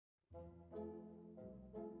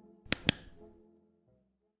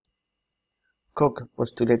Koch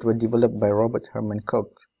postulate were developed by Robert Herman Koch.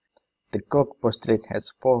 The Koch postulate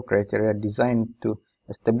has 4 criteria designed to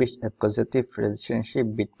establish a causative relationship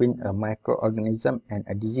between a microorganism and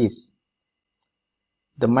a disease.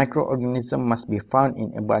 The microorganism must be found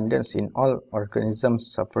in abundance in all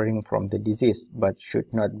organisms suffering from the disease, but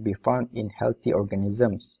should not be found in healthy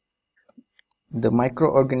organisms. The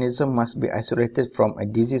microorganism must be isolated from a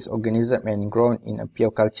diseased organism and grown in a pure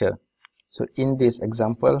culture. So in this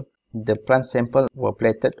example, the plant sample were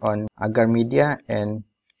plated on agar media and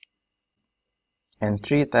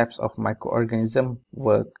 3 types of microorganisms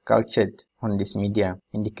were cultured on this media,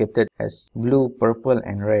 indicated as blue, purple,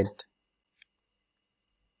 and red.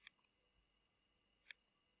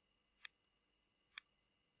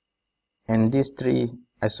 And these 3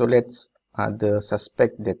 isolates are the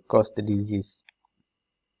suspect that caused the disease.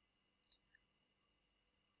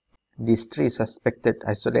 These 3 suspected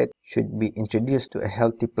isolates should be introduced to a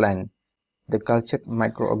healthy plant. The cultured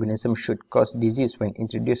microorganism should cause disease when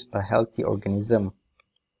introduced to a healthy organism.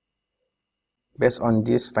 Based on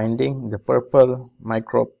this finding, the purple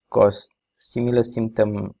microbe caused similar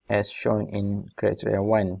symptoms as shown in criteria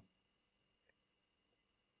 1.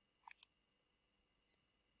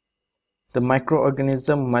 The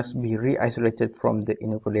microorganism must be re-isolated from the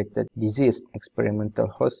inoculated diseased experimental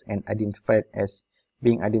host and identified as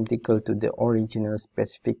being identical to the original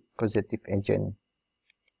specific causative agent.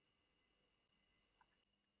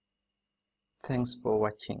 Thanks for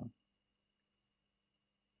watching.